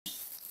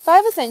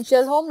5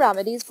 essential home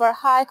remedies for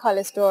high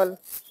cholesterol.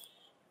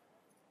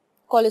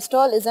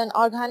 Cholesterol is an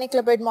organic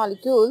lipid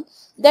molecule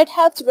that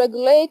helps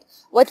regulate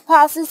what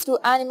passes through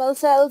animal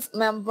cells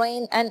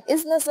membrane and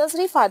is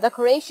necessary for the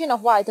creation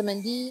of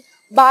vitamin D,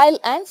 bile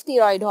and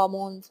steroid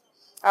hormones.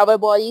 Our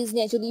bodies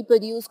naturally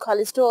produce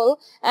cholesterol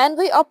and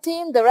we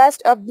obtain the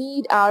rest of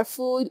need our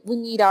food. We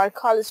need our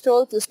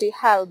cholesterol to stay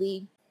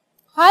healthy.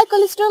 High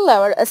cholesterol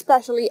level,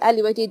 especially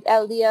elevated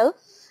LDL,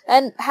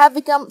 and have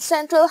become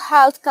central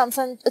health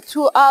concerns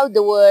throughout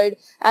the world,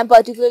 and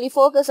particularly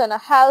focus on a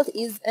health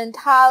is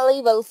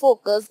entirely well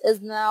focused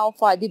is now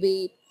for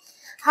debate.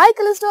 High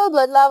cholesterol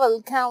blood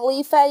level can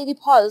leave fatty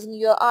deposits in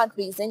your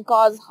arteries and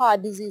cause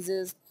heart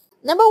diseases.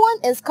 Number 1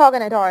 is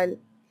coconut oil.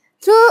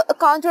 Through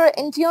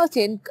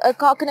counterintuition,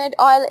 coconut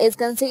oil is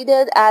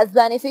considered as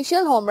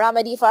beneficial home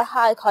remedy for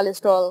high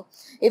cholesterol.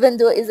 Even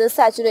though it is a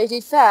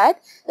saturated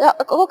fat,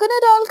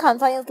 coconut oil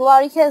contains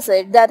lauric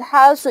acid that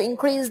helps to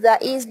increase the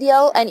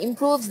HDL and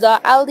improves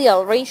the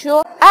LDL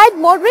ratio. Add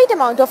moderate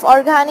amount of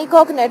organic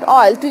coconut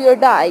oil to your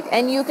diet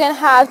and you can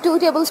have 2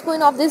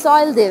 tablespoons of this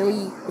oil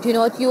daily. Do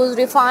not use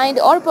refined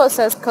or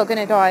processed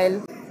coconut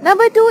oil.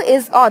 Number 2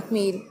 is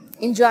oatmeal.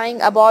 Enjoying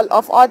a bowl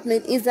of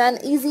oatmeal is an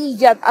easy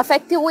yet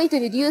effective way to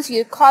reduce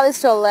your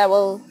cholesterol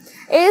level.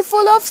 It is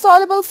full of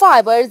soluble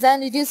fibers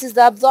and reduces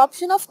the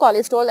absorption of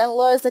cholesterol and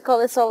lowers the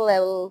cholesterol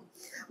level.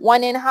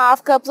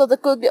 1.5 cups of the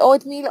cooked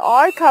oatmeal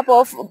or cup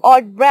of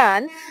oat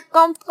bran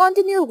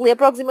continuously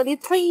approximately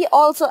 3.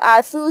 Also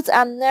add fruits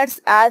and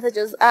nuts such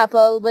as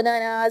apple,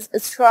 bananas,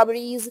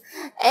 strawberries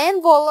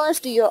and walnuts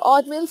to your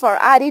oatmeal for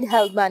added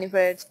health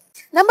benefits.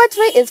 Number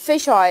 3 is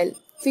fish oil.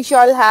 Fish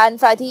oil has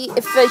fatty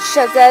fish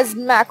such as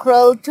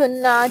mackerel,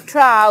 tuna,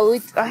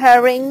 trout,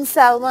 herring,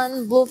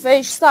 salmon,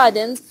 bluefish,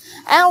 sardines,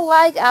 and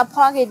like a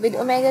pocket with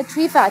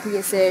omega-3 fatty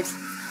acids.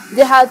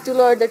 They help to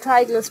lower the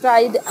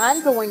triglyceride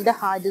and prevent the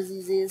heart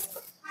diseases.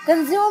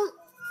 Consume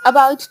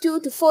about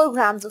 2 to 4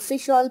 grams of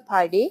fish oil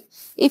per day.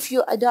 If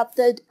you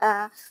adopted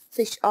a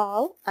fish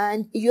oil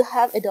and you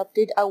have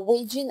adopted a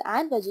vegan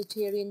and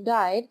vegetarian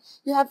diet,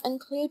 you have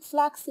included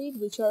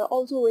flaxseed which are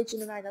also rich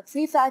in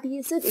omega-3 fatty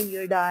acid in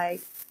your diet.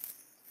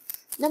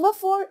 Number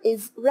 4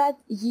 is red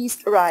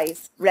yeast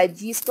rice. Red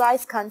yeast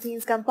rice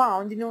contains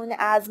compound known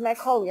as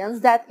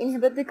macroleans that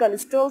inhibit the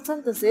cholesterol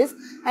synthesis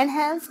and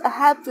hence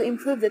help to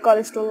improve the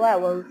cholesterol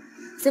level.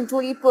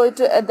 Simply put,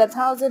 the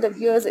thousands of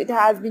years it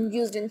has been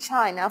used in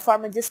China for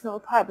medicinal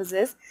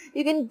purposes.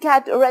 You can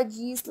get red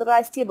yeast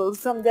rice tables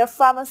from their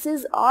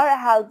pharmacies or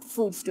health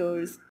food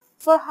stores.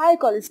 For high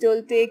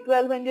cholesterol, take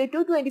 1200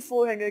 to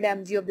 2400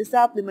 mg of the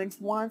supplements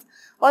once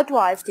or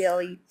twice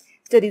daily.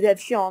 Studies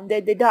have shown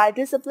that the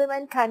dietary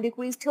supplement can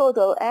decrease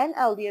total and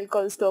LDL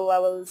cholesterol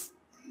levels.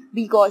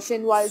 Be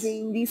cautioned while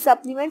taking these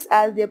supplements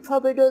as their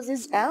proper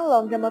dosage and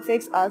long-term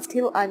effects are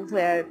still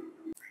unclear.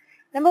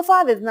 Number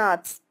 5 is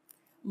nuts.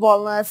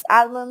 Walnuts,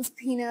 almonds,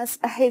 peanuts,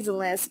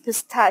 hazelnuts,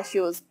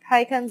 pistachios,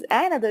 pecans,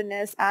 and other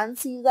nuts and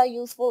seeds are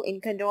useful in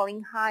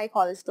controlling high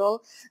cholesterol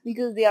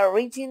because they are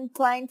rich in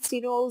plant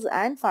sterols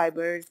and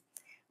fibers.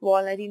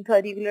 Walnut in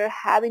particular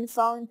have been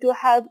found to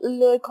help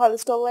lower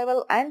cholesterol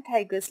level and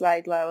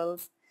triglyceride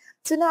levels.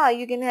 So now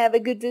you can have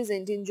a good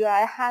reason to enjoy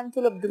a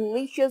handful of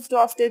delicious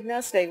roasted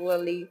nuts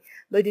regularly,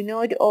 but do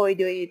not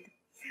overdo it.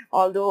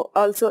 Although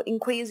also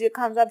increase your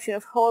consumption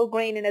of whole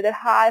grain and other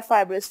high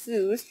fibrous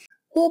foods.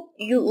 Hope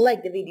you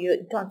like the video.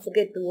 Don't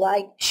forget to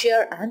like,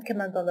 share and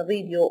comment on the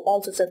video.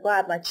 Also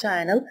subscribe my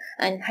channel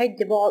and hit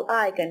the bell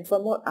icon for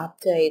more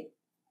updates.